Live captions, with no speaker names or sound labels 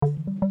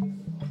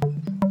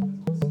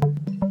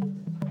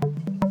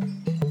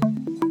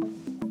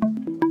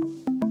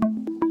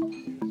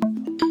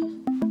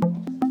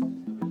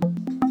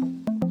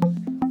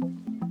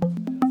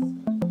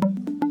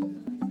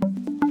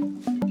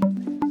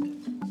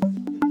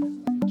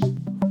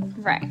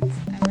Right,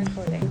 I'm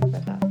recording, but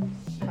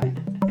that's fine.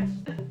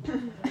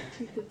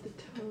 Teeth of the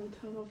tongue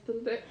of the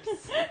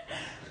lips.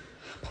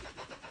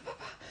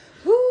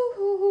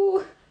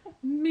 Woo-hoo-hoo.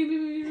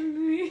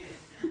 Me.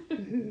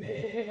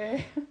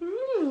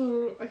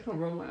 Ooh, I can't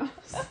roll my eyes.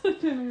 I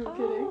don't know, I'm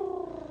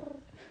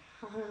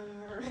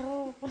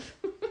kidding.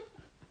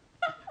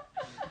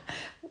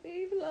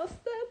 We've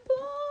lost that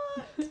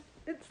part.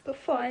 It's the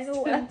final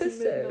It's 10 to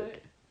episode.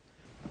 midnight.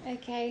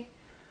 Okay.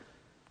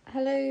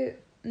 Hello,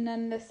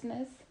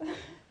 non-listeners.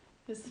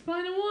 It's the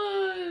final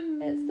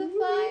one. It's the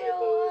final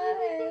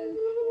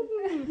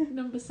one.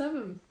 Number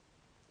 7.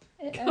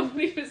 It, Can't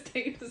believe it's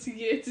taken us a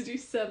year to do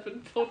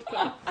 7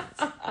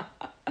 podcasts.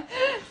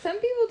 some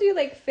people do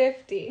like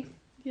 50.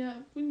 Yeah,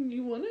 when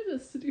you wanted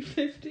us to do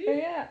 50. Oh,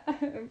 yeah,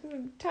 it's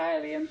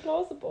entirely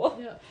implausible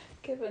Yeah.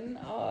 given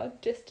our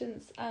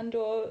distance and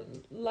or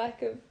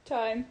lack of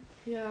time.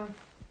 Yeah.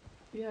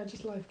 Yeah,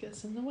 just life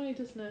gets in the way,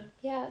 doesn't it?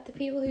 Yeah, the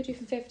people who do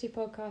 50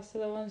 podcasts are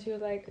the ones who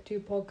like do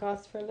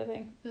podcasts for a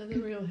living. They're the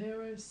real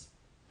heroes.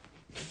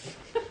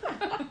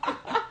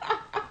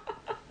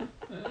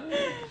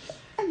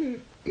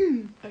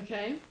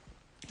 Okay.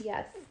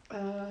 Yes.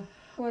 Uh,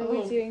 What are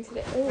we doing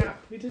today? Oh,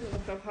 crap, we didn't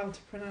look up how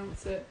to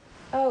pronounce it.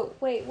 oh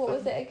wait, what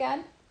was it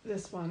again?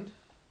 This one.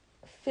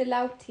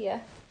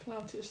 Philautia.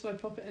 Philautia. Should I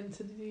pop it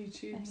into the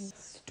YouTubes?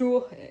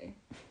 Storhe.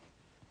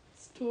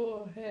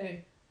 Store,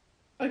 hey.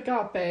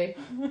 Agape.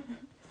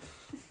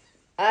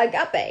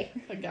 Agape.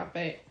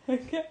 Agape.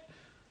 Okay.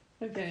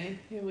 Okay,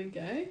 here we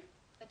go.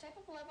 The type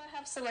of love I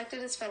have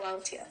selected is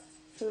Philautia.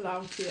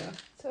 Philautia.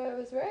 So I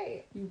was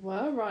right. You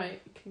were right.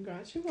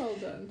 Congrats, you're well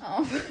done.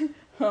 Oh,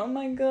 oh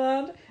my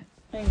god.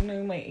 I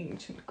know my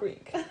ancient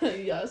Greek.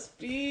 Yes,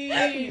 please.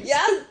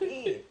 Yes,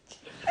 bitch.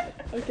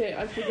 Okay,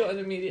 I've forgotten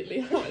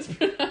immediately how it's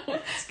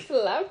pronounced.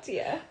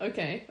 Philautia.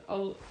 Okay,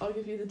 I'll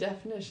give you the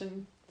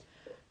definition.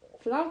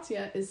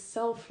 Philautia is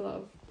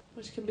self-love,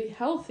 which can be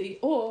healthy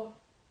or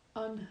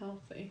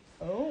unhealthy.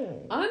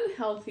 Oh.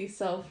 Unhealthy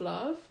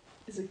self-love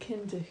is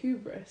akin to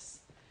hubris.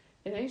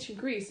 In ancient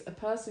Greece, a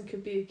person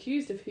could be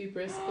accused of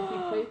hubris if he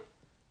played...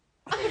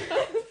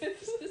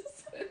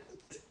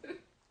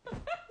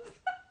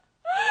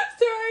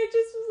 Sorry, I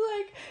just was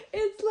like,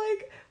 it's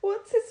like,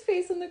 what's his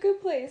face on The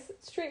Good Place?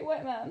 Straight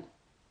white man.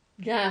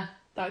 Yeah,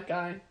 that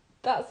guy.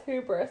 That's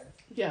hubris.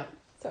 Yeah.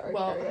 Sorry.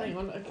 Well, carry hang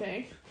on,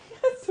 okay.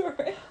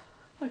 Sorry.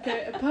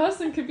 Okay, a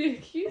person could be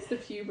accused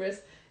of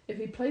hubris if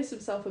he placed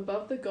himself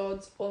above the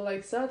gods or,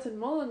 like certain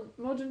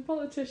modern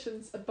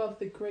politicians, above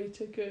the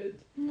greater good.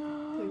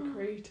 The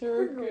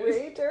greater good.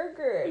 Greater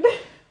good.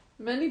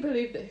 Many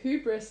believe that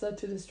hubris led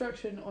to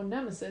destruction or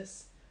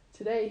nemesis.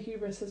 Today,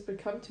 hubris has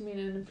become to mean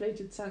an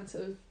inflated sense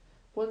of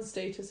one's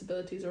status,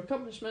 abilities, or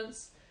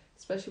accomplishments,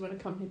 especially when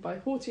accompanied by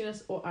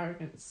haughtiness or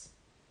arrogance.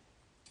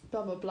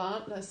 Blah blah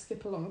blah, let's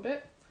skip along a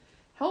bit.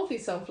 Healthy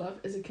self-love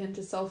is akin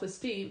to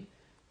self-esteem,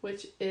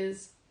 which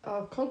is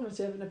our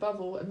cognitive and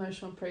above all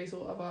emotional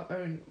appraisal of our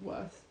own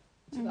worth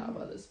to that of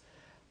others.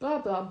 Blah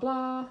blah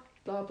blah,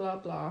 blah blah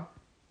blah.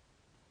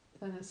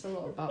 Then it's a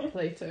lot about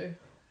Plato.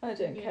 I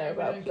don't Yeah, care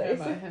we about don't care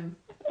about him.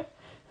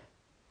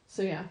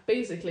 So yeah,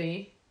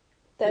 basically,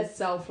 There's it's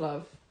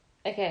self-love,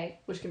 okay,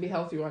 which can be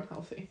healthy or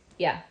unhealthy.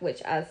 yeah,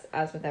 which as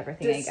with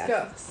everything, I guess.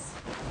 Discuss.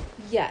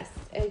 Yes.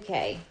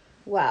 Okay.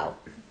 Well,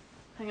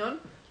 Hang on,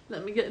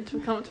 let me get into a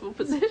comfortable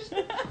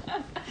position.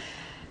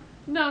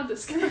 Now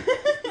discuss.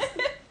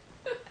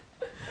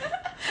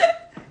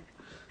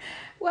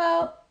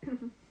 well,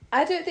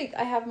 I don't think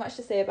I have much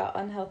to say about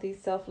unhealthy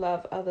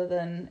self-love other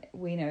than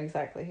we know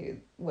exactly who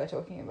we're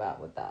talking about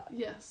with that.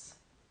 Yes.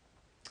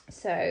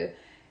 So,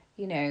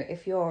 you know,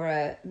 if you're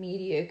a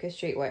mediocre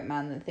straight white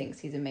man that thinks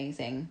he's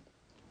amazing,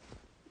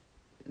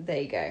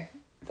 there you go.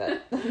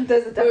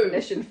 There's a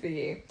definition for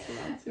you.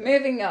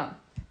 Moving on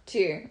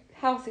to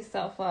healthy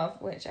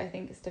self-love, which I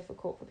think is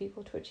difficult for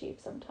people to achieve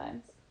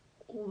sometimes.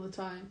 All the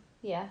time.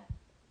 Yeah.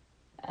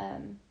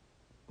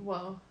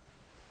 Well,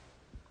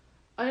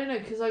 I don't know,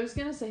 because I was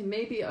going to say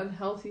maybe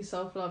unhealthy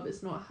self-love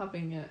is not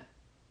having it.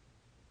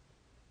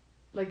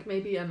 Like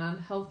maybe an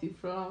unhealthy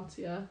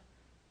philautia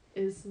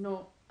is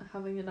not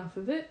having enough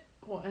of it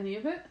or any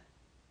of it.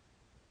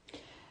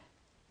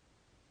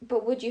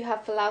 But would you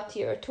have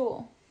philautia at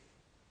all?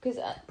 Because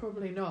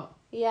Probably not.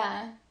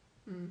 yeah,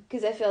 Mm.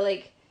 because I feel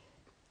like,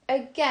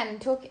 again,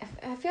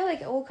 I feel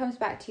like it all comes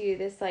back to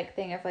this like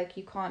thing of like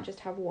you can't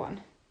just have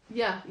one.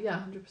 Yeah,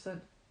 100%.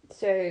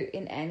 So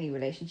in any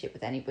relationship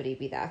with anybody,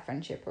 be that a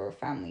friendship or a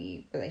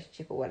family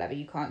relationship or whatever,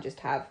 you can't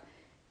just have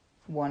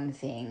one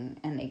thing,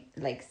 and it,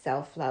 like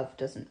self-love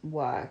doesn't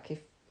work if,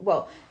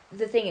 well,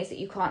 the thing is that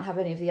you can't have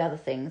any of the other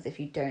things if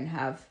you don't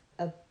have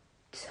a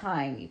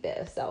tiny bit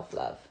of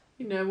self-love.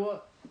 You know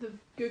what the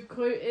good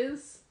quote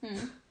is?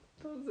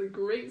 That was a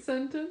great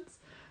sentence.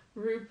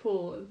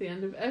 RuPaul, at the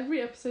end of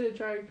every episode of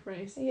Drag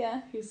Race,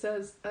 Yeah. he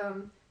says,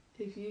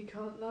 if you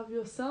can't love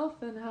yourself,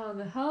 then how in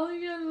the hell are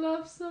you going to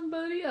love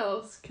somebody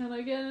else? Can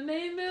I get an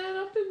amen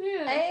up in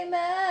here?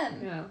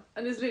 Amen. Yeah,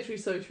 and it's literally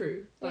so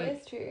true. Like, It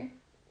is true.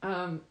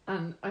 and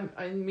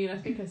I mean, I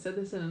think I said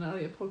this in an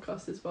earlier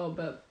podcast as well,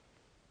 but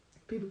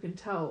people can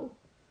tell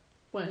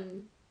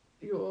when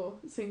you're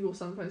single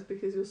sometimes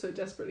because you're so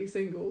desperately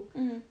single,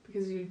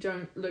 because you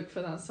don't look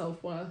for that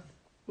self-worth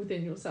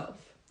within yourself.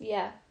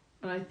 Yeah.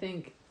 And I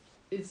think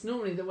it's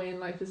normally the way in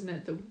life, isn't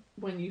it, that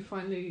when you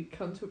finally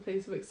come to a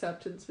place of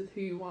acceptance with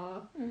who you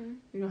are, and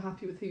you're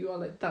happy with who you are,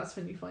 like, that's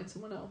when you find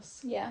someone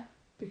else. Yeah.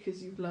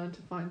 Because you've learned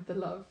to find the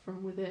love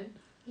from within.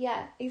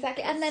 Yeah,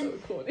 exactly. And then so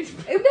corny. no,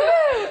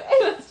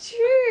 it's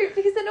true,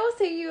 because then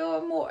also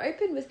you're more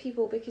open with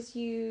people because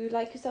you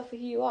like yourself for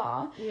who you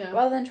are,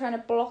 rather than trying to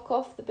block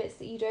off the bits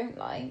that you don't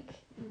like.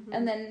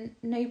 And then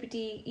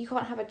you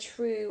can't have a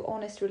true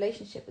honest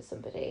relationship with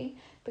somebody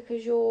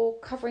because you're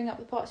covering up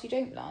the parts you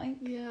don't like.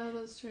 Yeah,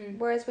 that's true.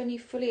 Whereas when you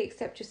fully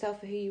accept yourself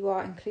for who you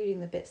are, including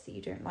the bits that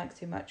you don't like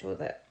so much or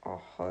that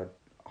are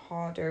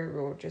harder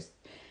or just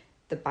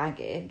the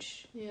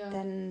baggage,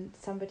 then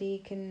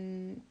somebody's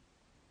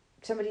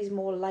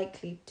more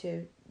likely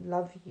to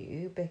love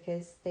you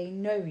because they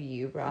know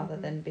you rather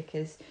than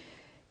because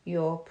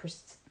you're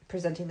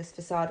presenting this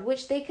facade,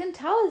 which they can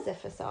tell is a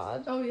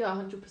facade. Oh yeah,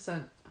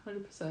 100%.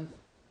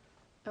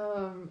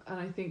 And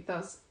I think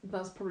that's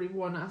probably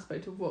one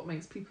aspect of what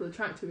makes people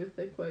attractive, if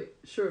they're quite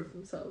sure of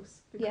themselves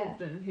and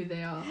confident in who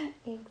they are.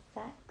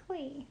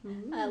 Exactly.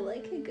 I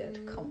like a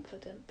good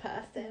confident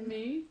person.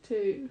 Me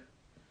too.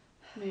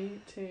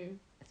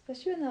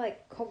 Especially when they're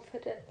like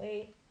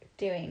confidently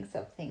doing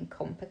something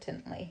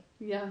competently.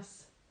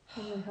 Yes.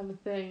 And they have a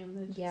thing and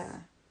they just... Yeah.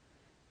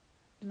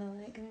 And they're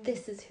like,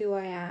 this is who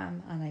I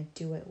am and I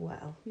do it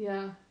well.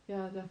 Yeah,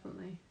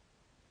 definitely.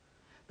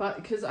 But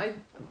because I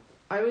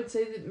would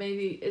say that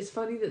maybe it's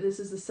funny that this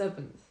is the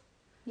 7th.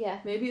 Yeah.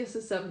 Maybe it's the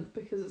 7th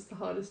because it's the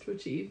hardest to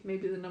achieve.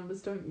 Maybe the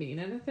numbers don't mean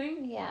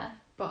anything. Yeah.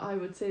 But I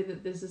would say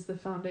that this is the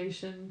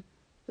foundation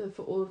that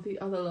for all of the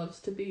other loves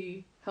to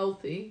be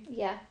healthy.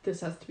 Yeah.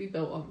 This has to be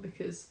built on,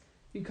 because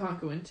you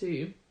can't go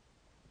into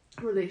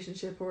a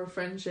relationship or a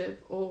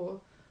friendship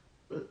or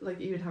like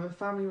even have a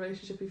family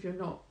relationship if you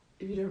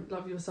don't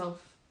love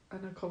yourself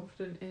and are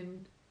confident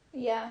in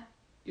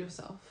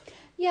yourself.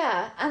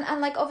 Yeah,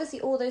 and like obviously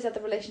all those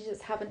other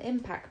relationships have an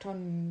impact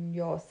on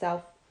your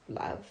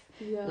self-love.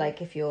 Yeah.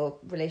 Like if your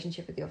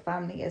relationship with your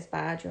family is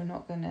bad, you're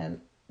not going to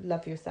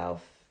love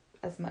yourself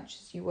as much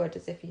as you would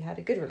as if you had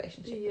a good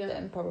relationship with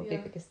them, probably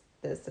because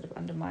there's sort of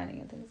undermining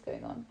and things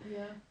going on.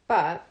 Yeah.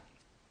 But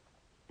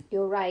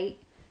you're right,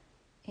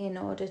 in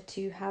order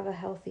to have a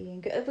healthy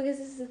and good... Because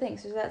this is the thing,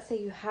 so let's say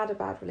you had a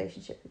bad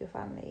relationship with your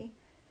family.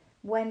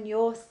 When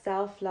your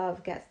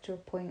self-love gets to a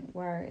point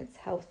where it's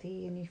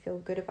healthy and you feel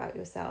good about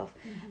yourself,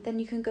 then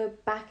you can go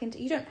back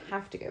into... You don't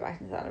have to go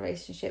back into that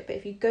relationship, but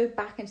if you go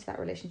back into that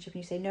relationship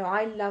and you say, no,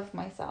 I love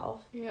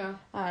myself, and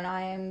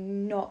I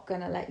am not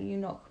going to let you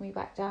knock me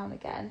back down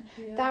again,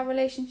 that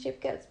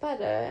relationship gets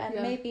better. And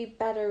maybe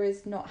better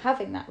is not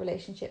having that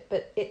relationship,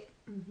 but it...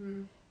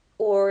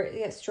 Or it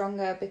gets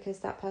stronger because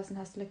that person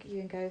has to look at you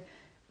and go,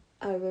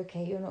 oh,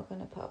 okay, you're not going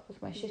to put up with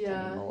my shit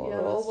anymore,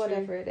 or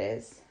whatever it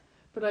is.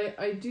 But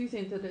I do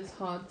think that it's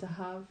hard to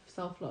have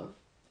self-love.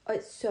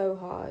 It's so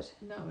hard.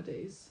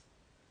 Nowadays.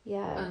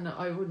 Yeah. And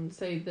I wouldn't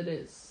say that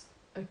it's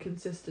a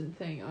consistent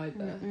thing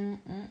either.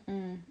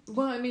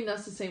 Well, I mean,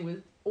 that's the same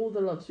with all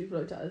the loves we've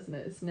looked at, isn't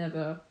it? It's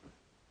never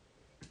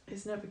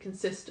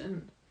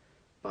consistent.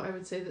 But I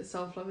would say that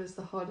self-love is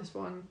the hardest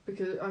one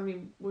because, I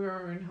mean, we're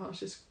our own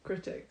harshest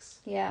critics.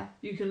 Yeah.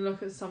 You can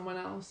look at someone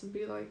else and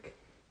be like,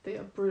 they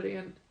are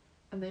brilliant,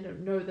 and they don't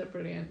know they're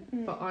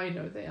brilliant, but I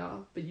know they are.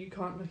 But you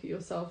can't look at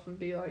yourself and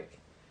be like,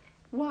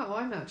 wow,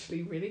 I'm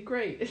actually really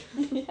great.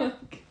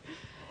 Like,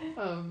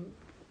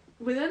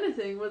 with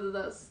anything, whether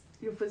that's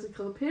your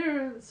physical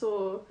appearance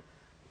or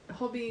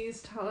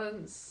hobbies,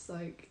 talents,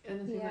 like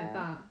anything like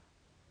that.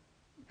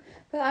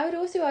 But I would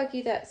also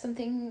argue that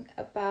something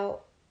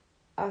about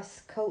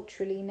us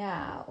culturally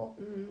now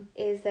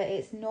is that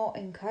it's not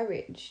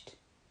encouraged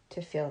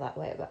to feel that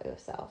way about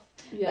yourself.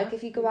 Yeah. Like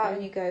if you go out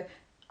and you go,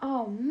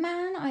 oh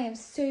man, I am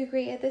so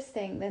great at this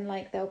thing, then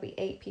like there'll be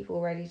 8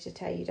 people ready to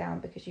tear you down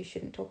because you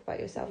shouldn't talk about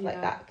yourself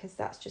like that, because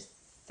that's just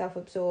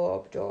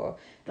self-absorbed or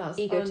that's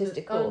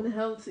egotistical.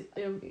 Unhealthy,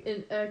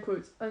 in air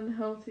quotes,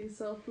 unhealthy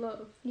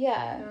self-love.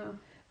 Yeah.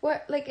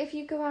 Where, like, if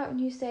you go out and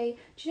you say,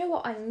 do you know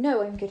what, I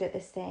know I'm good at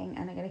this thing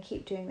and I'm going to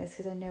keep doing this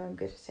because I know I'm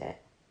good at it.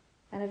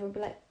 And everyone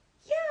will be like,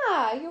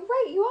 yeah, you're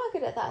right, you are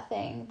good at that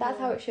thing. That's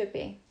how it should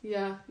be.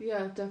 Yeah,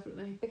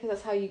 definitely. Because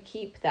that's how you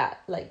keep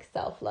that, like,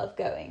 self-love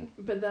going.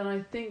 But then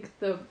I think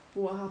that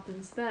what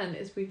happens then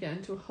is we get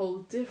into a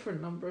whole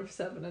different number of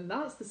 7, and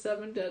that's the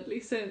 7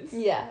 deadly sins.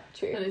 Yeah,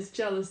 true. And it's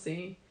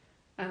jealousy.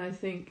 And I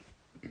think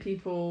if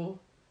people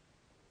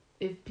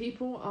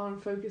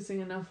aren't focusing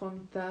enough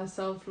on their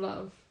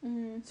self-love,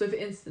 so for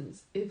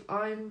instance, if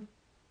I'm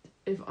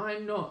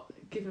not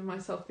giving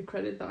myself the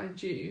credit that I'm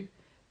due,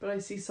 but I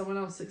see someone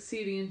else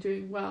succeeding and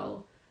doing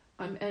well,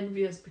 I'm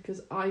envious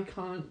because I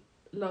can't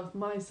love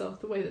myself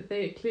the way that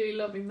they are clearly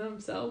loving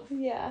themselves.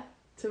 Yeah.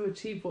 To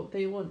achieve what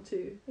they want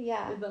to.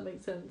 Yeah. If that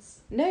makes sense.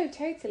 No,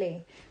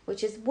 totally.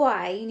 Which is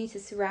why you need to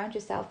surround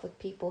yourself with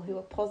people who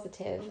are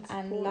positive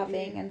and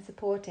loving and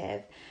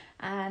supportive.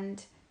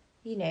 And,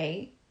 you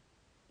know,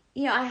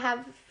 you know, I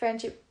have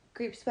friendship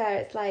groups where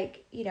it's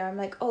like, you know, I'm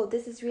like, oh,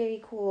 this is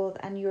really cool,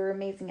 and you're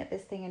amazing at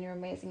this thing, and you're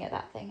amazing at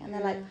that thing, and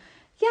they're like,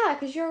 yeah,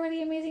 because you're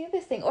really amazing at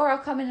this thing. Or I'll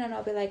come in and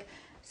I'll be like,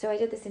 so I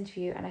did this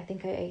interview and I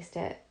think I aced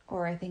it,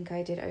 or I think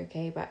I did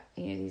okay, but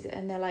you know, these,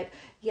 and they're like,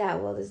 yeah,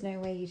 well, there's no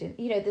way you didn't,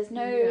 you know, there's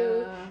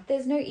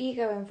no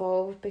ego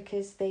involved,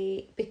 because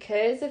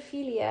of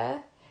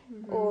philia,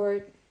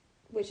 or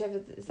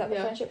whichever, is that the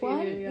friendship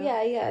one?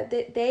 Yeah.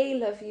 They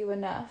love you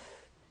enough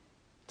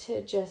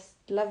to just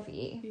love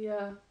you.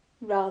 Yeah.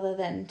 Rather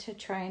than to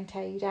try and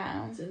tear you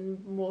down.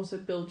 And more so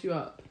build you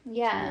up.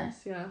 Yeah.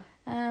 Yes,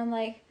 yeah.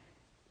 Like,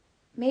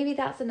 maybe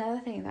that's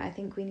another thing that I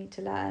think we need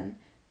to learn.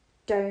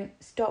 Don't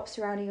stop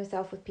surrounding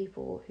yourself with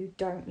people who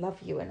don't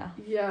love you enough.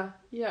 Yeah.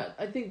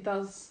 I think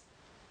that's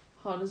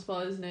hard as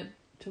well, isn't it?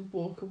 To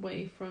walk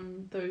away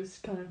from those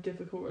kind of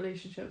difficult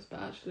relationships, but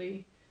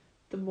actually,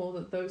 the more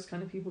that those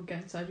kind of people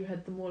get inside your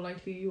head, the more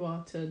likely you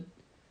are to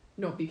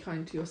not be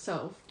kind to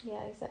yourself.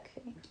 Yeah,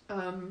 exactly.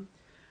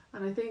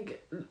 And I think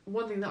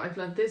one thing that I've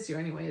learned this year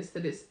anyway is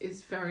that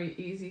it's very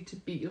easy to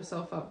beat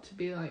yourself up, to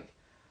be like,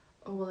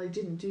 oh, well, I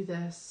didn't do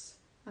this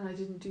and I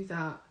didn't do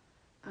that,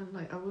 and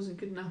like I wasn't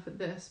good enough at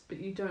this, but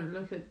you don't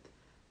look at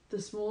the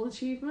small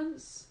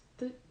achievements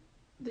that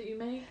you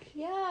make.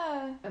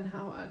 Yeah. And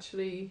how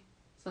actually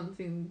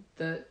something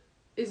that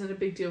isn't a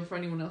big deal for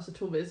anyone else at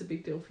all, but is a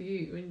big deal for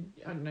you, and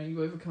I don't know,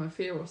 you overcome a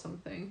fear or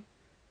something.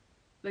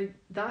 Like,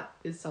 that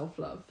is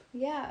self-love.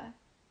 Yeah.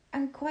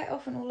 And quite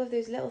often all of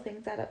those little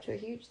things add up to a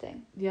huge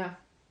thing. Yeah.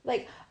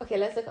 Like, okay,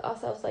 let's look at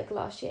ourselves like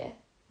last year.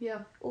 Yeah.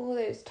 All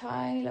those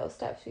tiny little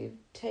steps we've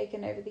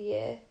taken over the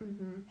year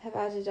have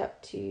added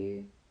up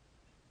to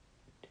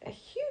a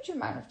huge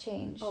amount of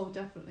change. Oh,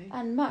 definitely.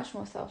 And much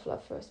more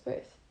self-love for us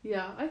both.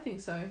 Yeah, I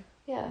think so.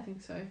 Yeah. I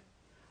think so.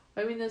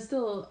 I mean, there's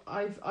still,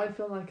 I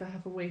feel like I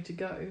have a way to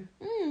go.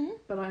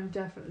 But I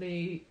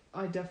definitely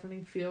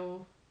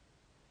feel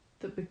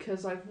that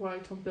because I've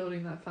worked on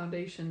building that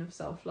foundation of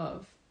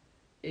self-love,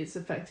 it's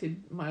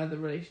affected my other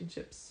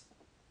relationships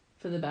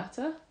for the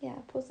better. Yeah,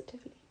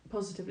 positively.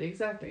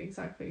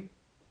 Exactly.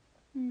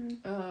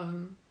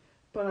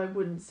 But I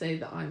wouldn't say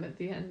that I'm at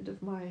the end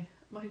of my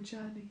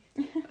journey,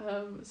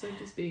 so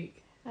to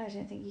speak. I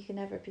don't think you can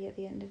ever be at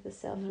the end of the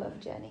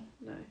self-love journey.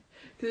 No,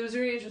 because it was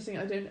really interesting.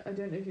 I don't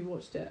know if you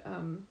watched it.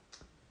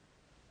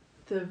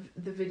 The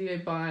video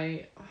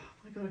by, oh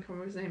my god, I can't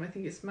remember his name. I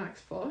think it's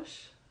Max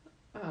Fosh.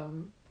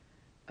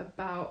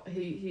 About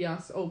he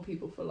asks old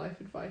people for life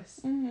advice.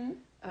 And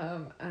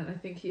I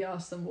think he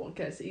asked them what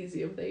gets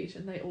easier with age,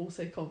 and they all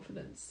say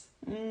confidence.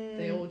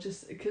 They all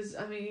just, because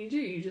I mean,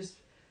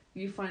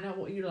 you find out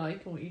what you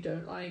like and what you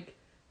don't like.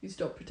 You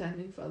stop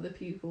pretending for other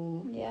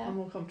people. Yeah. Are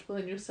more comfortable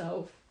in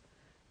yourself.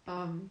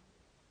 And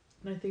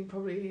I think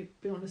probably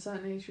beyond a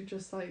certain age, you're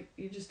just like,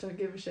 you just don't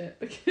give a shit,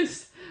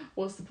 because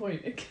what's the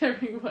point in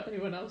caring what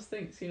anyone else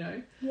thinks, you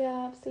know?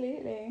 Yeah,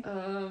 absolutely.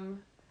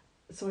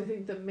 So I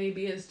think that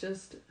maybe it's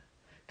just,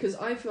 because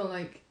I feel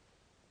like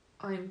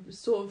I'm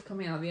sort of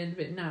coming out the end of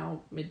it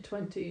now,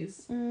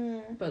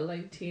 mid-20s, but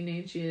like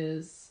teenage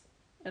years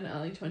and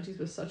early 20s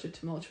was such a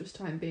tumultuous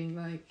time, being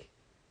like,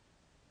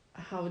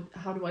 how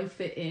do I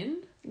fit in?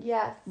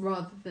 Yes.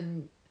 Rather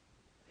than,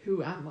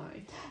 who am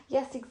I?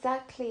 Yes,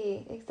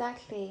 exactly.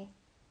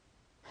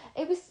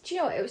 It was, do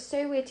you know what, it was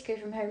so weird to go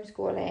from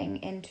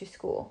homeschooling into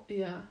school.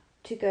 Yeah.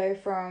 To go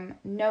from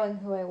knowing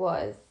who I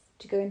was,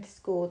 to go into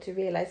school, to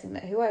realising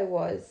that who I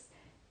was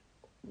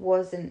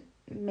wasn't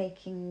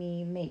making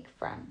me make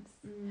friends.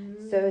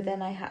 So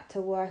then I had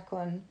to work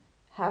on,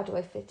 how do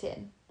I fit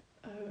in?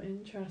 Oh,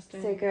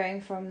 interesting. So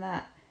going from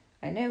that,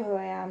 I know who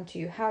I am,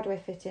 to how do I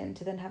fit in,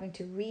 to then having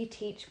to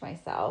reteach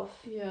myself.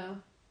 Yeah.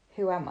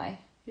 Who am I?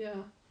 Yeah.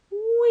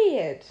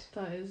 Weird.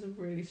 That is a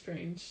really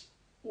strange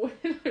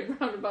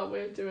roundabout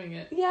way of doing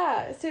it.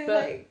 Yeah, so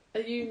but like...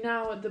 Are you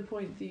now at the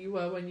point that you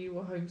were when you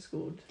were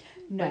homeschooled?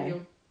 No. When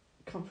you're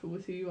comfortable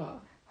with who you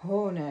are?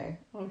 Oh, no.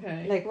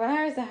 Okay. Like, when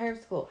I was at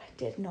homeschool, I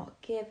did not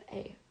give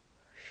a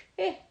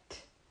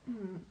shit.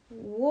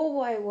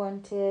 What I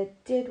wanted,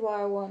 did what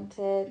I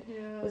wanted,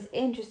 was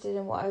interested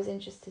in what I was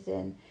interested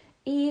in.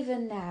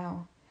 Even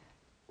now,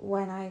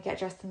 when I get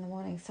dressed in the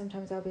morning,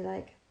 sometimes I'll be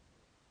like,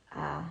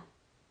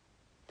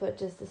 but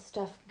does the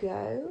stuff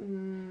go?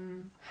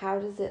 How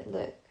does it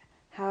look?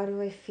 How do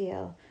I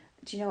feel?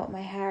 Do you know what,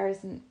 my hair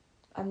isn't,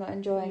 I'm not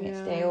enjoying it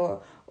today,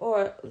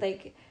 or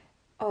like,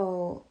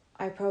 oh,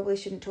 I probably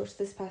shouldn't talk to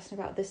this person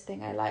about this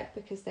thing I like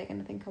because they're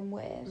gonna think I'm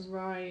weird.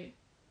 Right.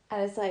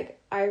 And it's like,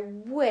 I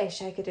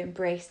wish I could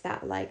embrace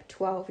that, like,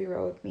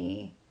 12-year-old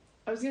me.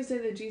 I was gonna say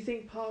that, do you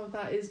think part of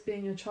that is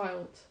being a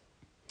child?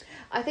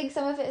 I think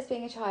some of it is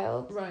being a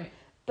child. Right.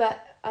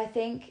 But I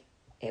think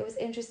it was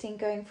interesting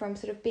going from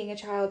sort of being a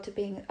child to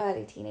being an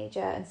early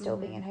teenager and still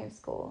being in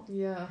homeschool.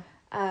 Yeah.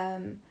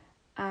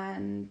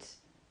 And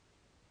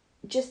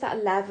just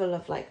that level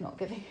of, like, not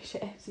giving a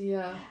shit.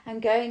 Yeah.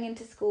 And going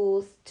into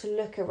schools to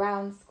look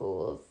around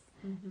schools.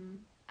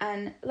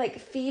 And, like,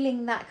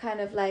 feeling that kind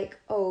of, like,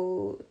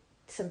 oh,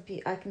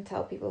 I can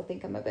tell people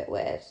think I'm a bit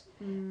weird.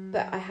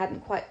 But I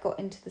hadn't quite got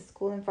into the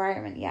school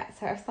environment yet.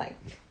 So I was like,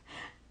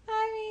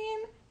 I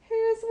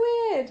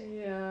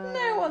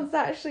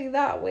actually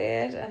that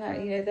weird. And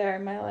I, there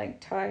in my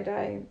like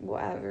tie-dye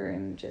whatever,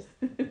 and just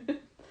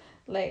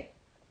like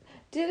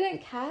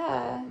didn't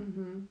care.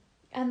 Mm-hmm.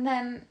 And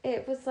then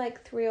it was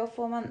like 3 or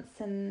 4 months,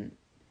 and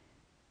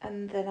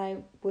then I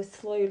was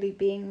slowly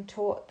being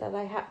taught that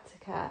I had to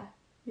care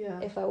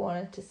Yeah. if I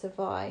wanted to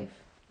survive.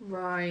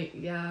 Right,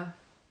 yeah.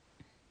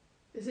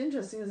 It's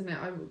interesting, isn't it?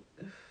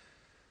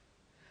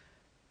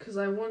 Because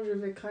I wonder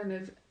if it kind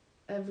of,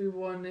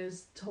 everyone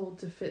is told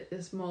to fit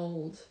this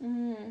mould,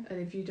 and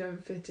if you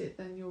don't fit it,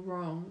 then you're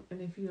wrong,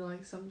 and if you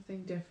like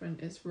something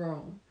different, it's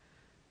wrong.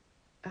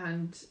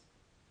 And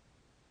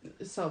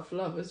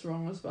self-love is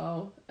wrong as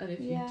well, and if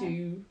you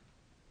do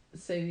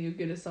say that you're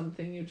good at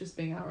something, you're just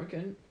being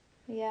arrogant.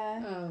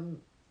 Yeah.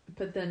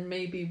 But then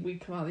maybe we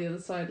come out the other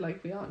side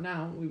like we are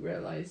now, and we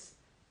realise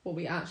what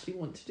we actually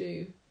want to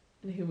do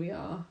and who we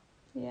are.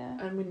 Yeah.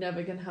 And we're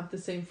never going to have the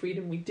same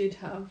freedom we did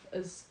have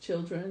as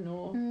children,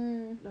 or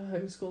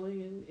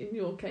homeschooling in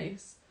your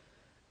case.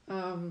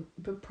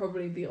 But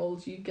probably the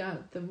older you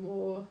get, the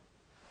more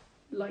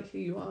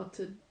likely you are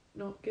to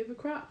not give a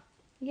crap.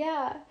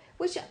 Yeah.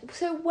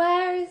 So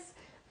where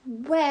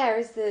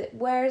is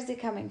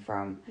it coming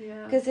from?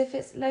 Yeah. Because if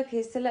it's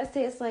okay, so let's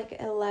say it's like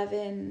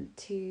 11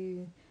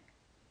 to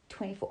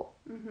 24.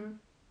 Mm-hmm.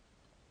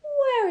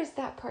 Where is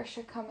that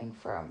pressure coming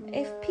from?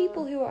 Yeah. If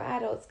people who are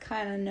adults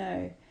kind of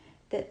know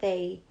that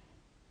they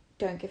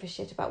don't give a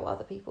shit about what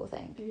other people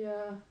think.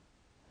 Yeah.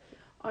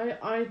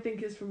 I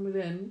think it's from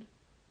within,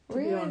 to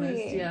Really? be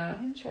honest. Yeah.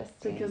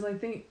 Interesting. Because I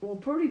think, well,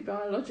 probably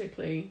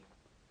biologically,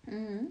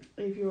 Mm-hmm.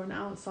 if you're an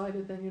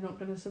outsider, then you're not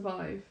going to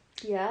survive.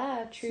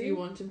 Yeah, true. So you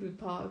want to be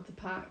part of the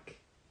pack.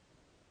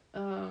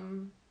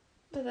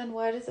 But then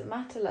why does it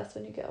matter less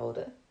when you get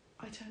older?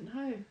 I don't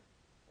know.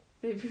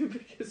 Maybe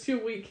because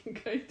you're weak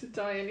and going to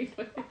die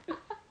anyway.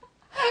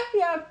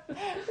 Yeah,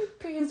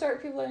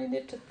 prehistoric people only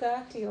live to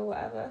 30 or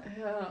whatever.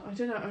 Yeah, I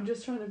don't know. I'm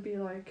just trying to be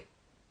like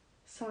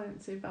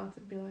sciencey about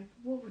it. Be like,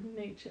 what would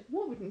nature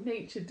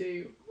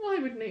do? Why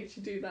would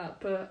nature do that?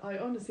 But I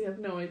honestly have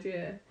no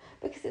idea.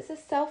 Because it's a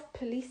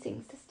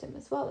self-policing system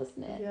as well,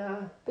 isn't it?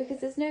 Yeah.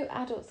 Because there's no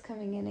adults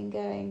coming in and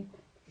going,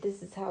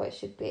 this is how it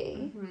should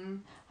be. Mm-hmm.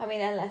 I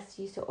mean, unless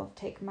you sort of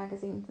take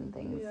magazines and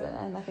things,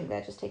 Yeah. and I think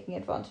they're just taking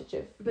advantage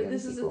of But young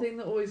this is the people. thing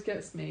that always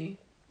gets me.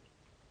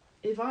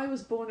 If I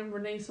was born in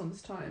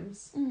Renaissance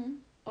times, Mm-hmm.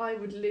 I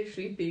would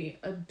literally be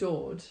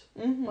adored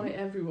Mm-hmm. by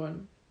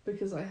everyone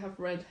because I have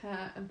red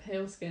hair and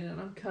pale skin and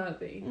I'm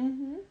curvy.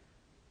 Mm-hmm.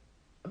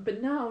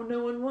 But now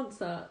no one wants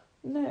that.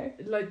 No.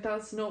 Like,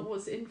 that's not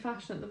what's in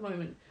fashion at the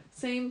moment.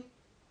 Same,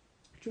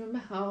 do you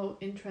remember how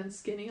in trend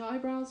skinny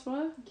eyebrows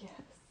were? Yes.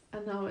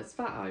 And now it's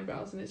fat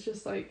eyebrows, and it's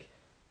just like,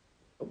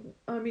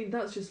 I mean,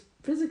 that's just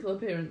physical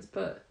appearance,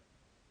 but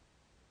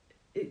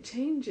it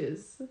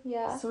changes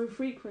Yeah. so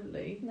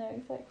frequently. No, To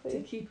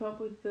exactly. keep up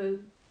with the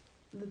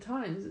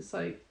times. It's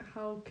like,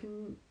 how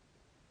can,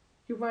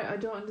 you're right, I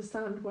don't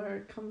understand where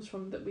it comes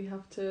from that we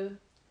have to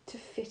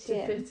Fit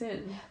fit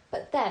in.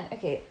 But then,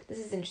 okay, this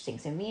is interesting.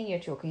 So me and you are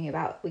talking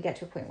about, we get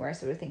to a point where I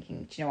sort of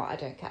thinking, do you know what, I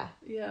don't care.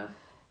 Yeah.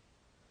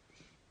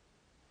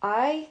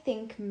 I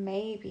think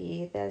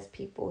maybe there's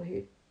people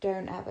who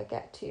don't ever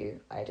get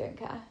to, I don't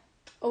care.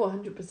 Oh,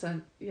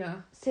 100%, yeah.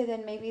 So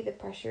then maybe the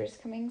pressure is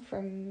coming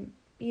from,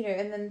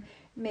 and then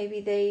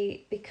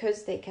maybe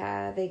because they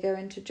care, they go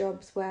into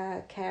jobs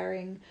where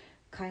caring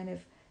kind of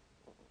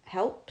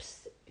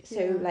helps. So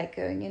Yeah. like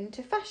going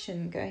into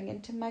fashion, going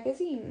into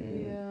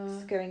magazines,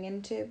 Yeah. going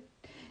into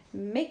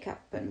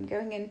makeup and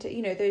going into,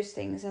 those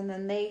things. And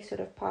then they sort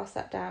of pass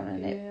that down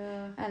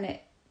and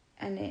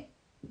it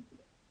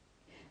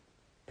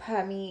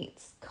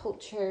permeates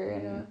culture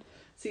and... Yeah.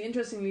 See,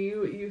 interestingly,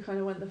 you kind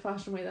of went the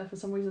fashion way there. For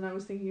some reason, I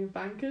was thinking of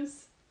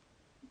bankers.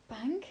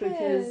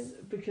 Bankers.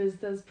 Because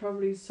there's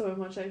probably so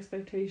much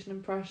expectation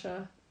and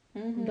pressure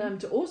Mm-hmm. on them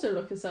to also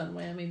look a certain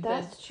way. I mean,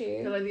 That's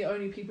they're true. like the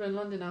only people in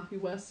London now who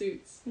wear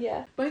suits.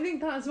 Yeah. But I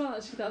think that as well,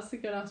 actually, that's the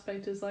good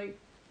aspect, is like,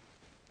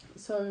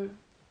 so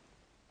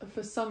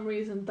for some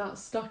reason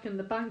that's stuck in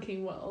the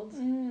banking world,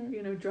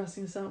 Mm.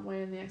 Dressing a certain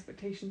way and the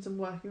expectations and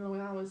working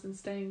long hours and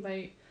staying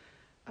late.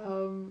 I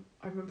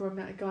remember I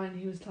met a guy and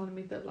he was telling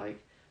me that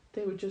like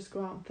they would just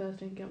go out on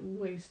Thursday and get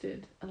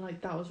wasted, and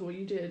like that was what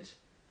you did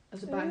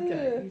as a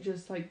banker. Ugh. You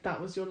just like, that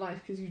was your life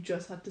because you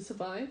just had to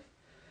survive.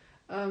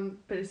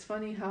 But it's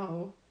funny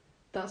how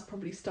that's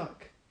probably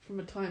stuck from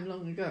a time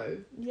long ago,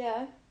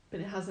 Yeah. but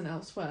it hasn't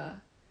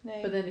elsewhere. No.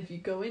 But then if you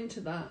go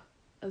into that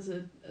as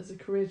a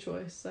career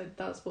choice, like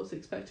that's what's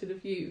expected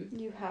of you.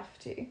 You have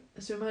to.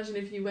 So imagine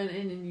if you went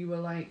in and you were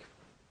like,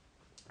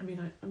 I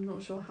mean, I'm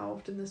not sure how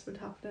often this would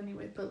happen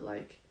anyway, but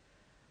like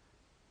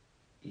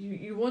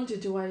you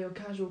wanted to wear your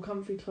casual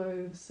comfy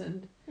clothes,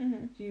 and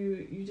Mm-hmm.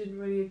 you didn't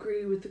really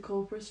agree with the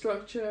corporate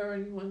structure,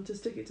 and you wanted to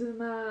stick it to the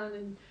man,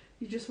 and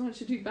you just wanted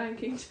to do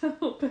banking to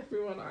help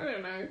everyone. I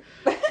don't know.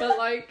 But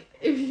like,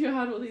 if you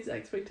had all these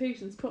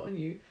expectations put on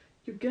you,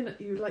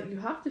 you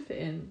have to fit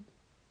in.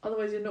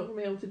 Otherwise you're not going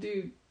to be able to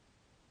do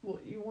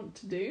what you want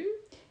to do.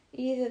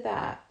 Either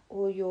that,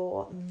 or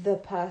you're the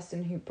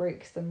person who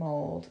breaks the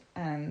mold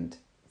and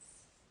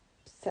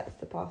sets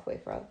the pathway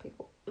for other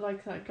people.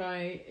 Like that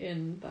guy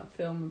in that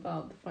film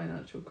about the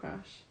financial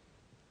crash.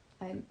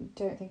 I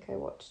don't think I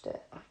watched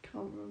it. I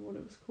can't remember what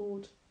it was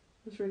called.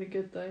 It was really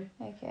good though.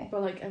 Okay.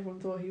 But like everyone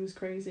thought he was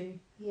crazy,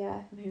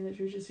 Yeah. and he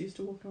literally just used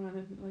to walk around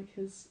in like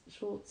his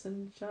shorts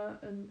and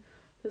shirt and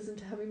listen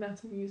to heavy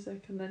metal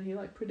music, and then he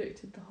like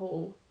predicted the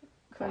whole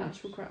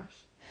financial crash.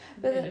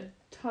 But Made a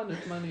ton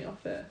of money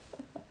off it,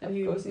 and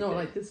he course was he not did.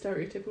 like the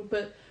stereotypical.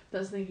 But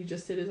that's the thing. He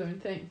just did his own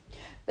thing.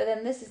 But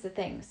then this is the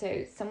thing.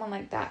 So someone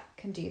like that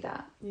can do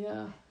that.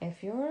 Yeah.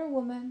 If you're a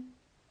woman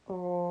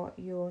or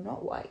you're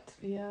not white,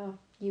 Yeah.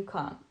 you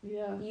can't.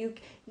 Yeah.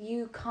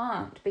 You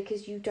can't,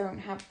 because you don't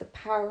have the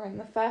power in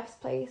the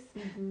first place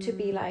to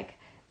be like,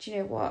 do you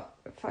know what?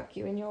 Fuck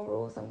you and your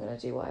rules. I'm gonna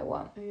do what I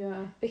want.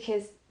 Yeah.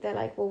 Because they're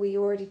like, well, we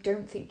already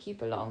don't think you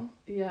belong,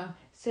 Yeah.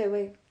 so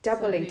we're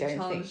doubly So the don't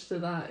think. challenge to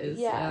that is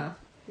Yeah.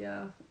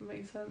 yeah, it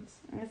makes sense.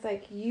 And it's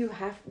like you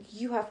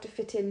have to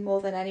fit in more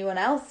than anyone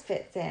else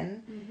fits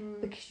in,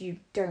 because you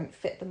don't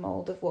fit the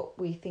mold of what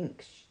we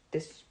think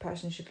this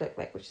person should look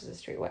like, which is a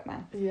straight white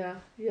man.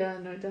 Yeah,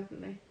 no,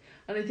 definitely.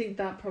 And I think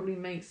that probably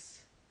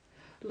makes,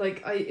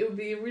 like, it would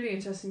be really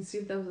interesting to see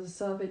if there was a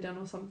survey done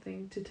or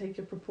something to take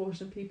a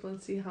proportion of people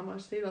and see how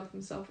much they love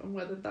themselves and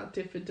whether that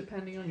differed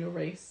depending on your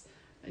race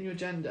and your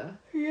gender.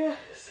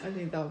 Yes. I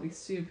think that would be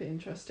super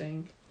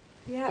interesting,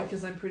 Yeah.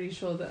 because I'm pretty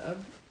sure that a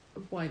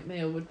white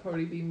male would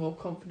probably be more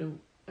confident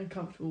and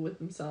comfortable with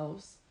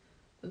themselves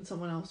than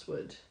someone else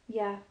would.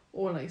 Yeah.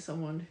 Or like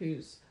someone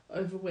who's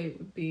overweight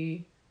would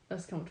be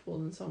less comfortable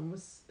than someone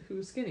who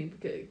was skinny,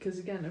 because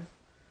again, of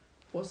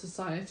what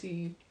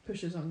society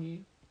pushes on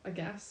you, I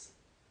guess.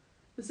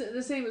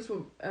 The same as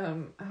what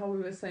how we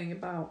were saying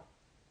about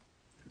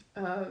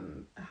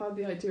how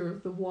the idea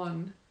of the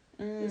one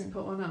is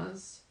put on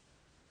us.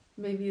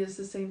 Maybe it's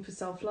the same for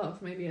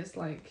self-love. Maybe it's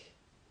like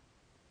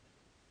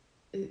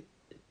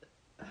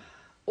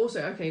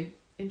also, okay,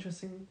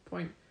 interesting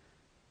point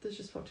that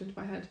just popped into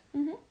my head.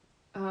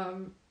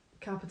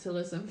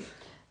 Capitalism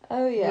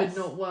Oh yes.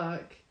 would not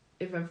work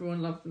if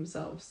everyone loved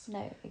themselves. No,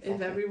 exactly.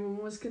 If everyone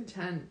was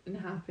content and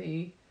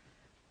happy,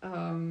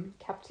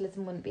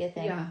 capitalism wouldn't be a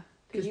thing. yeah,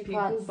 because you people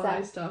can't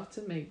buy sell- stuff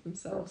to make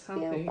themselves Feel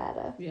happy.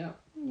 better. Yeah,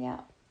 Yeah.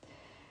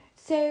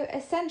 So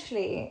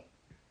essentially,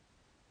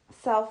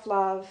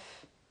 self-love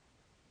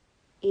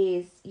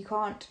is, you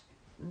can't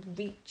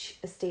reach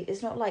a state.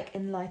 It's not like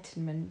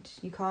enlightenment.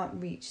 You can't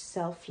reach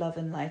self-love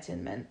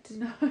enlightenment,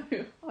 no,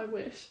 I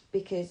wish.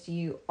 because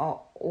you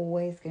are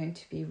always going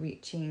to be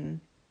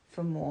reaching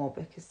for more,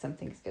 because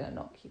something's going to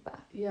knock you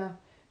back. Yeah.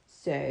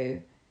 So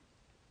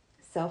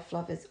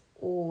self-love is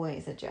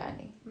always a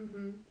journey.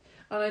 And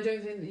I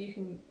don't think that you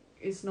can.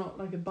 It's not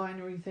like a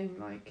binary thing.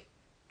 Like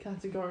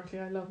categorically,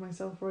 I love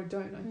myself or I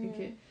don't. I think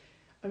it.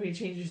 I mean, it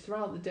changes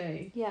throughout the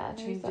day. Yeah, no,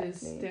 Changes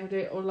exactly. day on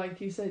day, or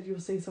like you said, you'll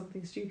say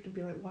something stupid and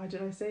be like, "Why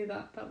did I say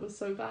that? That was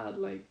so bad."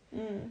 Like,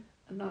 and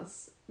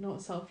that's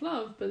not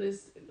self-love, but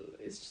it's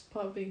just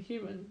part of being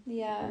human.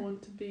 Yeah. I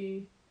want to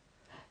be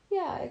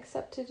Yeah,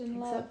 accepted and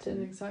loved. accepted.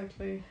 And,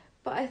 Exactly.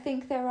 but I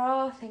think there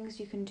are things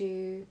you can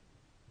do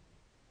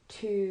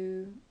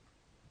to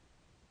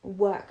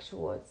work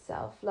towards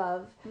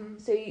self-love.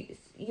 So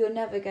you're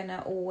never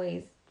gonna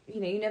always,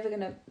 you're never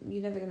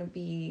gonna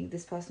be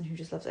this person who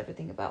just loves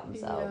everything about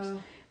themselves. Yeah.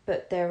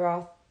 But there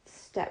are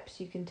steps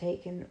you can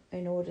take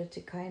in order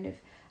to kind of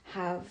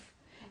have,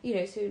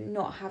 so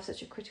not have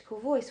such a critical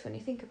voice when you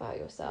think about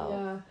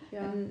yourself.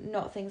 Yeah. And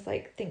not think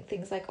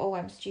things like, oh,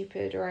 I'm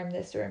stupid, or I'm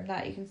this, or I'm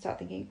that. You can start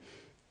thinking,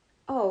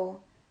 oh,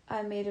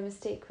 I made a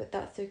mistake, but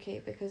that's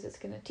okay, because it's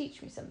going to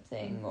teach me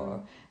something,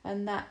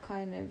 and that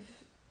kind of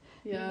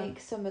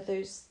makes some of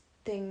those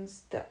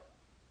things that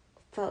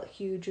felt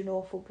huge and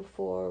awful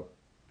before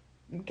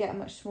get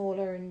much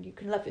smaller, and you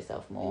can love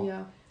yourself more.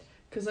 Yeah,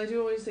 because I do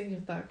always think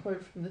of that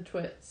quote from the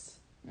Twits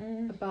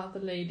about the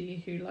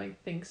lady who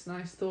like thinks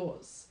nice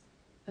thoughts,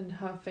 and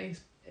her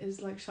face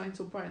is like shines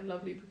so bright and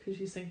lovely because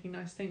she's thinking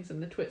nice things,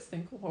 and the Twits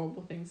think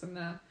horrible things and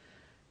they're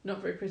not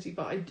very pretty.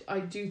 But I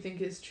do think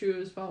it's true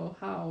as well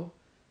how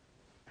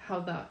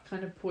that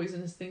kind of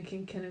poisonous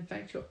thinking can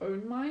infect your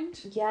own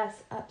mind.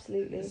 Yes,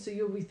 absolutely. So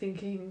you'll be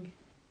thinking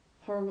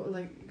horrible,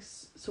 like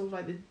sort of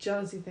like the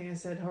jealousy thing I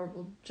said,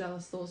 horrible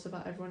jealous thoughts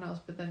about everyone else,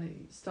 but then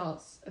it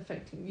starts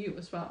affecting you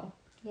as well.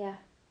 Yeah.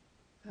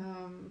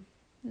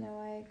 No,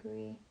 I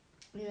agree.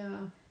 Yeah.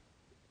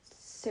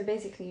 So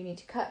basically, you need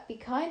to be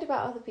kind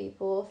about other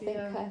people, think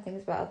Yeah. kind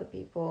things about other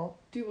people,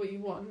 Do what you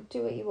want.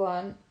 do what you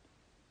want,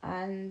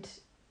 and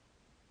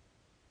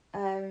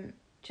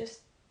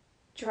just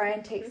try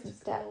and take some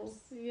steps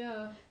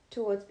Yeah.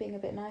 towards being a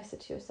bit nicer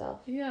to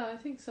yourself. Yeah, I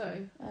think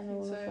so. And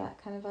all of that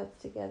kind of adds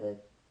together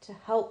to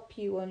help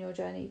you on your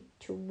journey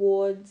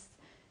towards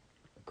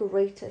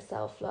greater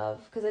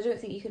self-love. Because I don't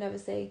think you can ever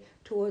say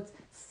towards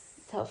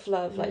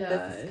self-love, like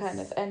this kind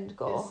of end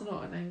goal. It's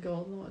not an end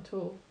goal, not at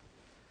all.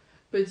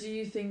 But do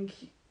you think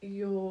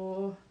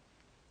your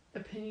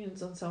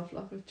opinions on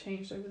self-love have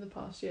changed over the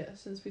past year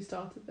since we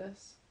started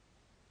this?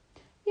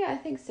 Yeah, I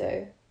think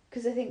so.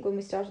 Because I think when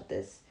we started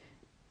this,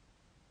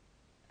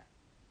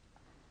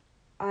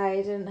 I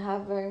didn't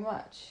have very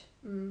much.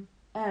 Mm.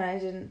 And I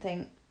didn't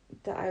think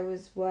that I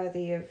was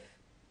worthy of...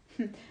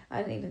 I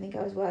didn't even think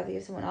I was worthy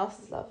of someone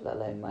else's love, let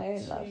alone my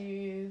own love.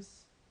 Jeez.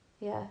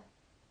 Yeah.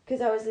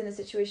 Because I was in a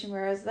situation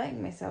where I was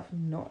letting myself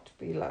not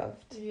be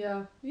loved.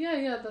 Yeah.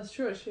 Yeah, that's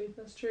true, actually.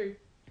 That's true.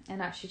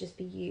 And actually just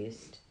be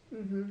used.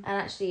 Mm-hmm. And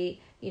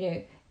actually, you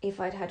know, if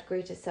I'd had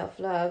greater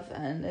self-love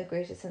and a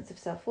greater sense of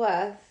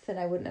self-worth, then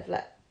I wouldn't have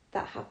let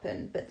that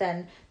happen. But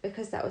then,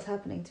 because that was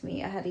happening to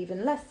me, I had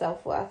even less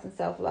self-worth and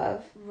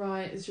self-love.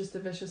 Right, it's just a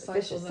vicious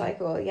cycle. Vicious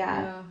cycle,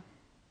 yeah. Yeah.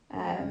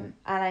 And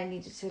I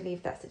needed to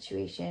leave that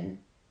situation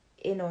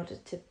in order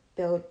to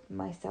build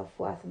my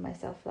self-worth and my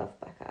self-love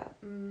back up.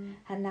 Mm.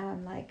 And now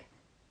I'm like,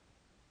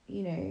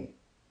 you know,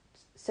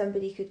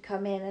 somebody could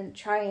come in and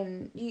try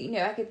and, you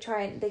know, they could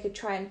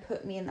try and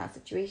put me in that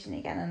situation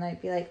again, and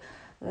I'd be like,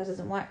 well, that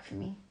doesn't work for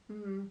me.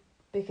 Mm.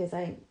 Because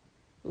I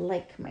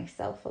like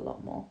myself a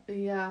lot more.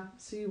 Yeah,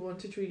 so you want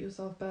to treat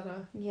yourself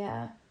better.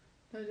 Yeah.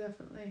 No,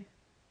 definitely.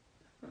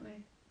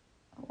 Definitely.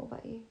 What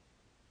about you?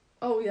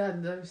 Oh yeah,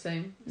 no,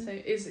 same.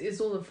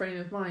 It's all the frame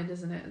of mind,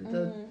 isn't it?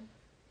 And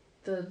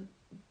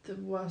the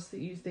worse that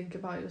you think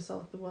about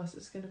yourself, the worse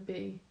it's going to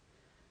be.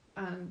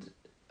 And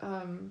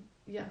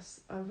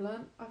yes, I've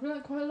learned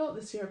quite a lot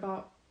this year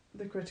about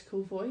the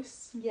critical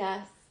voice.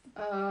 Yes.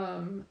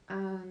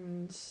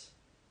 And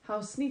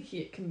how sneaky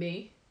it can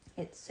be.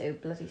 It's so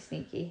bloody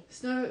sneaky.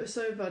 So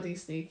bloody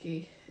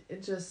sneaky.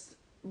 It just,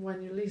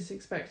 when you're least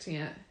expecting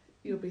it,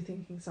 you'll be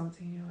thinking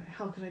something and you're like,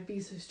 how could I be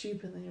so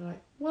stupid? And then you're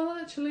like, well,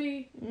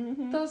 actually,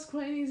 that's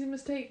quite an easy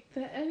mistake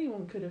that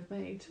anyone could have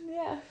made.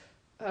 Yeah.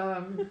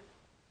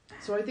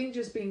 So I think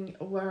just being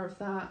aware of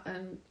that,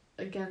 and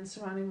again,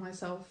 surrounding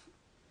myself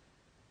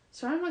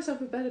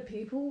with better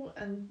people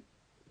and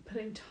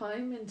putting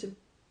time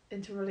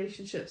into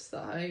relationships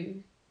that I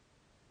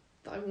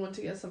want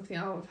to get something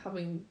out of,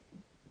 having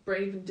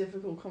brave and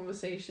difficult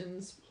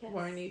conversations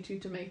where I need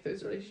to make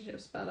those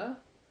relationships better,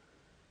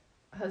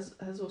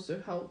 has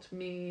also helped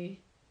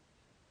me.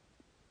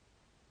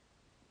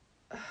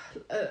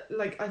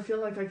 Like, I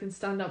feel like I can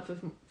stand up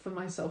for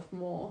myself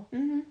more,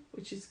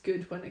 which is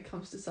good when it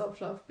comes to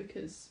self-love,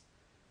 because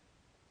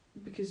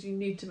you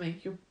need to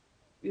make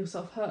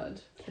yourself heard,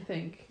 I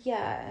think.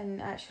 Yeah,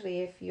 and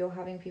actually if you're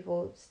having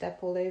people step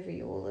all over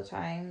you all the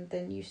time,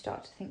 then you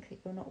start to think that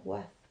you're not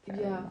worth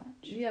very much.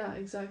 Yeah,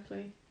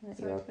 exactly. And that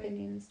your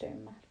opinions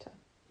don't matter.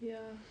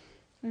 Yeah.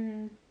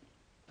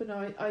 But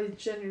no, I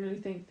genuinely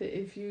think that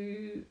if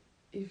you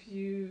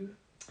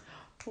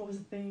what was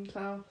the thing,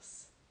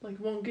 Klaus? Like,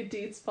 one good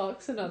deed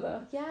sparks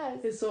another.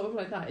 Yes. It's sort of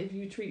like that. If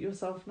you treat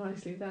yourself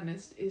nicely, then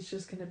it's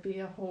just going to be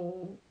a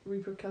whole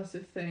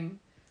repercussive thing.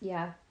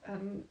 Yeah.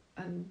 And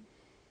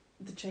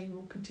the chain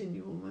will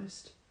continue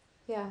almost.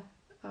 Yeah.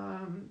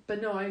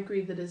 But no, I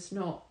agree that it's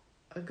not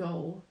a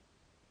goal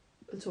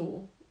at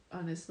all,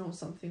 and it's not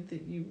something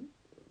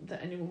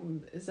that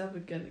anyone is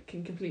ever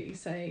can completely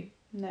say,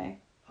 no.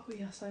 oh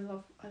yes, I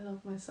love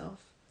myself.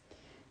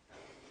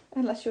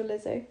 Unless you're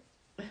Lizzo.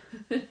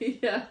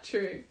 Yeah,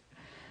 true.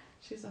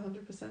 She's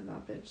 100%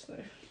 that bitch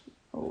though.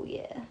 Oh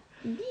yeah.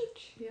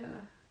 Beach.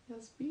 Yeah.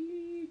 Yes,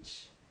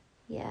 beach.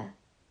 Yeah.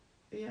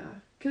 Yeah.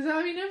 Because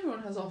I mean,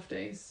 everyone has off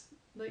days.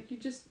 Like, you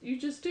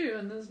just do,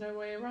 and there's no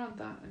way around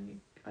that, and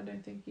I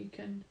don't think you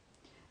can.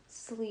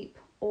 Sleep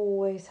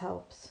always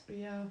helps.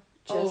 Yeah.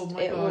 Just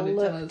it will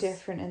look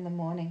different in the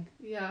morning.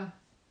 Yeah.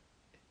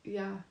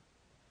 Yeah.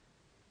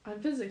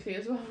 And physically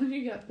as well, when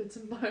you get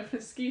bitten by a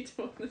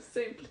mosquito on the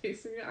same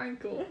place in your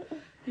ankle,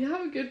 you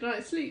have a good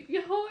night's sleep,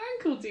 your whole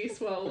ankle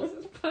de-swells.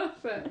 It's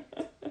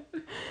perfect.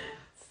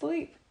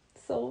 Sleep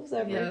solves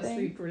everything. Yeah,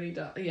 sleep really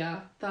does.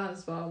 Yeah, that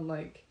as well.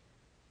 Like,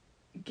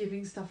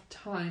 giving stuff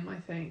time, I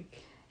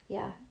think.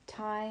 Yeah,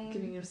 time.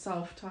 Giving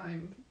yourself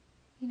time.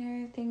 You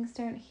know, things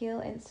don't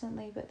heal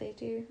instantly, but they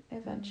do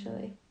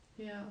eventually.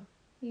 Yeah.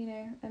 You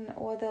know,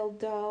 or they'll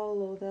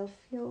dull, or they'll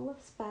feel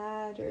less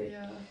bad, or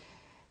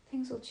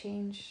things will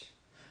change.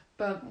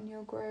 But and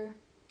you'll grow.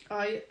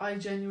 I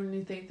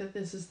genuinely think that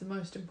this is the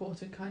most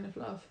important kind of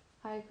love.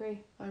 I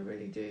agree. I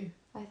really do.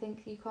 I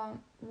think you can't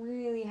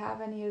really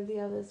have any of the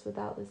others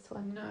without this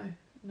one.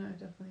 No,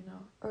 definitely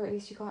not. Or at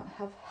least you can't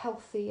have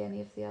healthy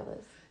any of the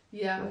others.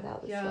 Yeah,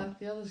 without this yeah, one.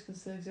 The others can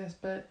still exist,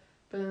 but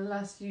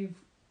unless you've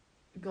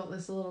got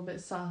this a little bit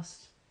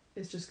sussed,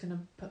 it's just gonna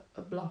put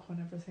a block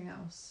on everything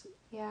else.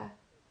 Yeah,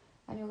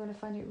 and you're gonna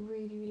find it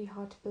really, really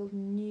hard to build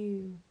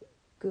new,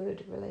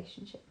 good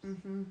relationships.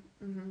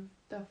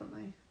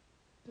 Definitely.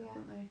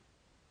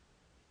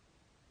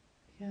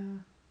 Yeah.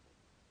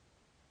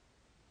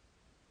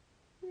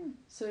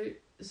 So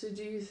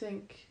do you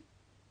think?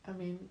 I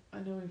mean, I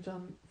know we've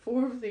done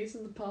 4 of these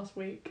in the past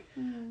week,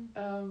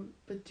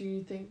 but do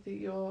you think that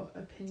your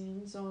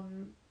opinions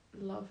on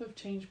love have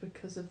changed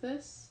because of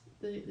these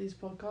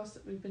podcasts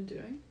that we've been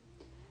doing?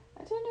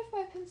 I don't know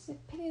if my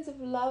opinions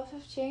of love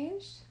have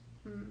changed,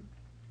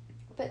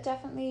 but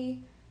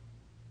definitely,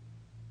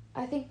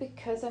 I think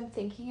because I'm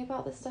thinking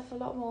about this stuff a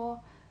lot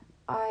more,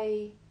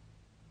 I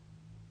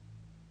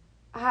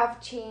have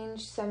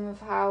changed some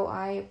of how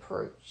I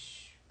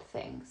approach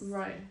things.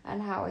 Right.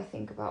 And how I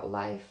think about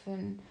life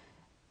and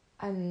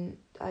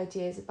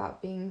ideas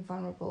about being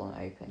vulnerable and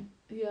open.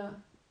 Yeah.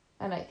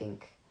 And I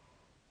think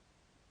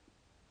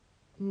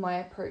my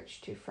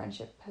approach to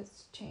friendship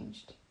has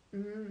changed.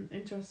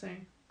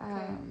 Interesting.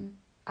 And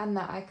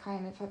that I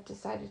kind of have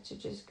decided to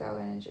just go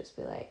in and just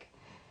be like,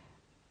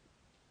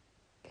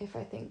 if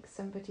I think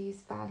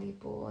somebody's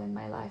valuable in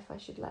my life, I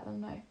should let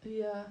them know.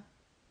 Yeah.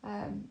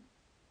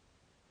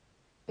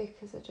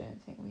 Because I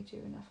don't think we do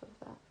enough of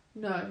that.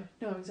 No,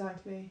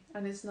 exactly.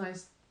 And it's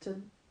nice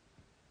to,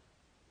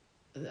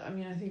 I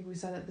mean, I think we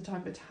said at the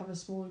time, but to have a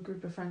smaller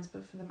group of friends,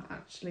 but for them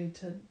actually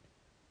to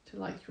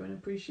like you and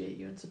appreciate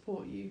you and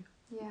support you.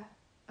 Yeah.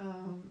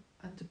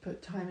 And to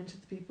put time into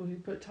the people who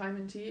put time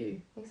into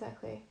you.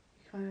 Exactly.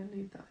 You kind of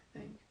need that, I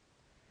think.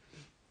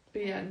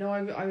 But yeah, no,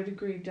 I would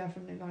agree,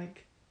 definitely,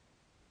 like,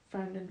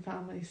 friend and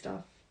family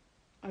stuff.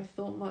 I've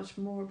thought much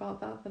more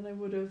about that than I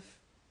would have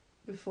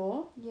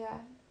before. Yeah.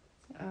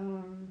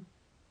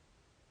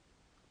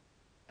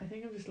 I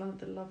think I've just learned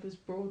that love is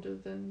broader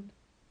than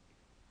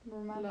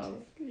Romantic.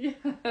 love. Yeah.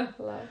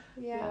 Love.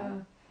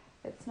 Yeah.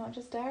 It's not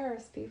just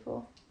ours,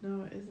 people.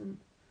 No, it isn't.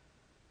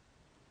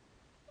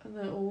 And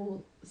they're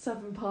all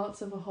 7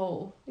 parts of a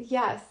whole.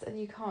 Yes, and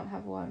you can't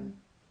have one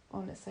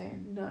on its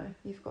own. No.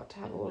 You've got to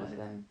have all of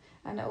them.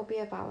 And it'll be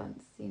a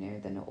balance, you know.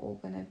 They're not all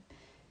going to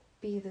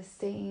be the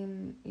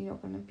same. You're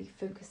not going to be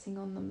focusing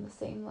on them the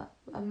same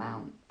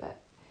amount.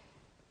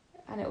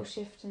 And it'll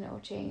shift and it'll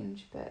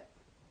change, but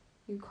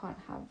you can't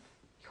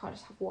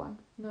just have one.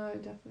 No,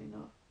 definitely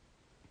not.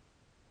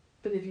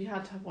 But if you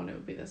had to have one, it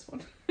would be this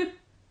one.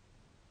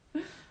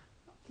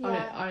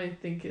 Yeah. I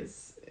think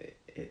it's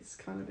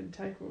kind of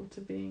integral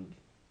to being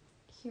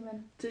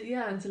Human.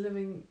 And to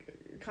living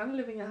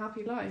a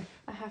happy life.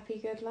 A happy,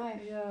 good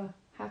life. Yeah.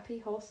 Happy,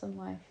 wholesome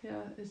life.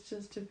 Yeah, it's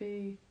just to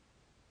be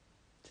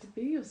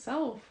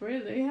yourself,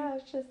 really. Yeah,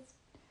 it's just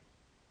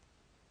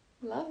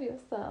love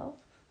yourself.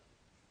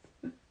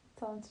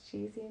 Sounds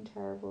cheesy and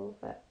terrible,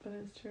 but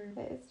it's true.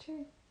 it is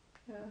true.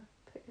 Yeah.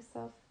 Put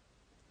yourself.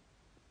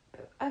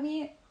 I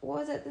mean, what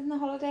was it in the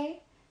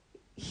holiday?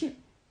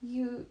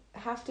 You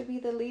have to be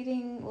the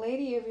leading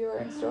lady of your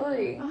own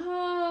story.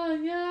 Ah,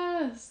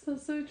 yes,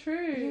 that's so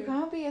true. You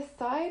can't be a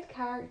side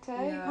character.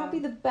 Yeah. You can't be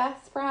the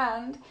best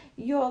friend.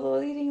 You're the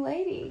leading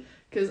lady.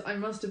 Because I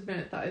must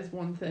admit, that is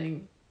one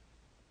thing.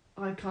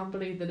 I can't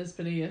believe that it's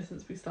been a year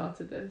since we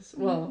started this.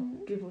 Well,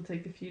 give or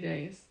take a few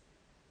days.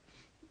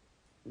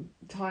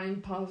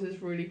 Time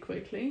passes really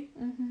quickly.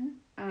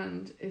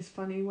 And it's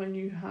funny when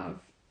you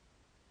have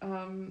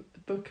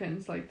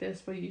bookends like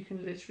this where you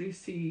can literally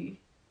see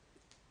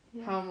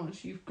how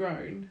much you've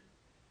grown.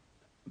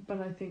 But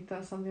I think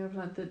that's something I've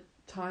learned, that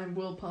time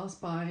will pass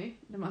by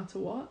no matter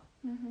what.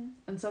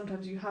 And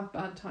sometimes you have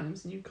bad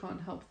times and you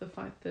can't help the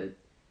fact that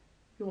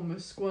you're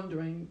almost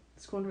squandering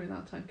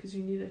that time because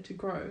you need it to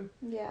grow.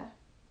 Yeah.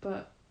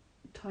 But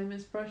time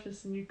is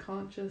precious and you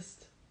can't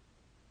just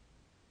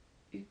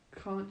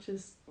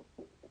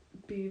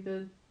be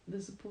the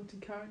supporting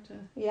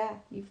character. Yeah,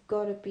 you've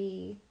got to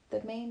be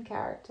the main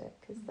character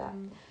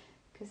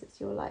because it's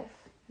your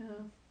life. Yeah.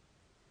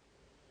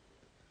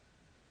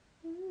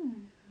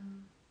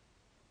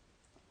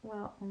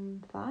 Well,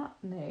 on that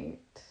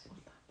note,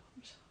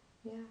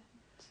 yeah,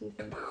 do you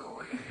think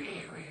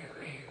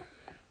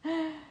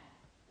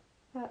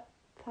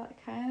that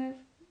kind of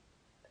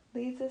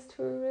leads us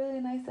to a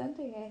really nice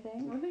ending, I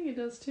think. I think it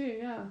does too,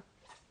 yeah.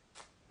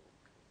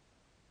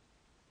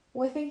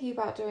 We're thinking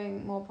about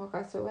doing more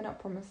podcasts, but we're not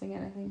promising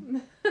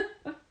anything.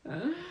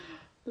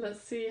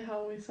 Let's see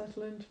how we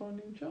settle into our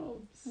new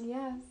jobs.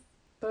 Yes.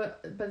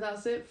 But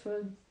that's it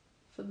for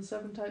the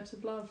 7 types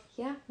of love.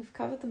 Yeah, we've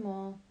covered them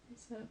all.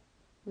 That's it.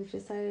 We've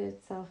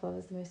decided self-love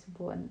is the most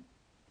important.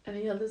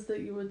 Any others that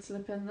you would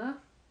slip in there?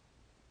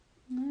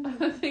 No.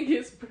 I think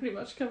it's pretty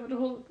much covered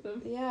all of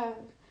them. Yeah.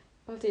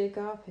 Bloody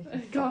agape.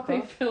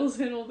 Agape fills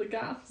in all the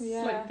gaps,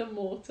 Yeah. like the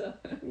mortar.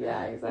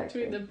 Yeah,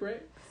 exactly. Between the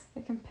bricks.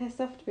 It can piss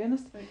off, to be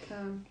honest. It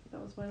can.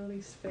 That was my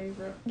least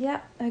favourite.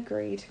 Yeah,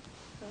 agreed.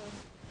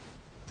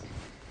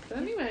 But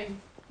anyway.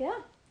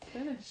 Yeah.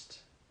 Finished.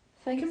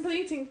 Thanks.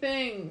 Completing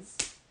things.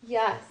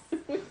 Yes.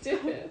 We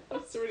did it.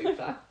 That's really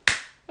bad.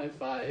 High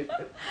five.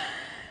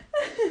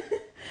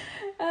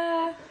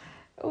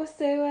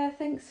 Also,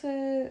 thanks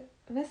for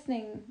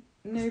listening,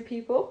 new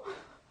people.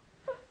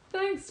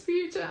 Thanks,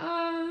 future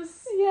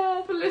us.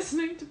 Yeah. For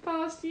listening to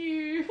past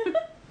you.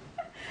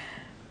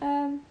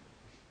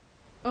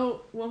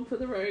 Oh, one for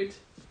the road.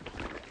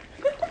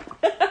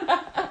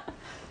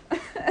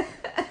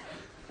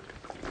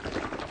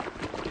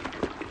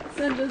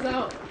 Send us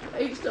out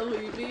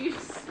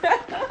HWBs.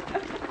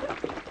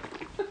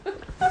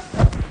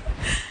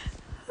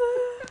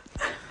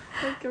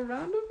 Like a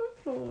round of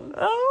applause.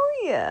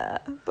 Oh yeah,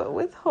 but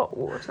with hot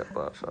water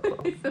bottle.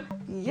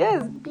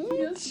 Yes, bitch.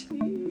 Yes,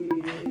 please.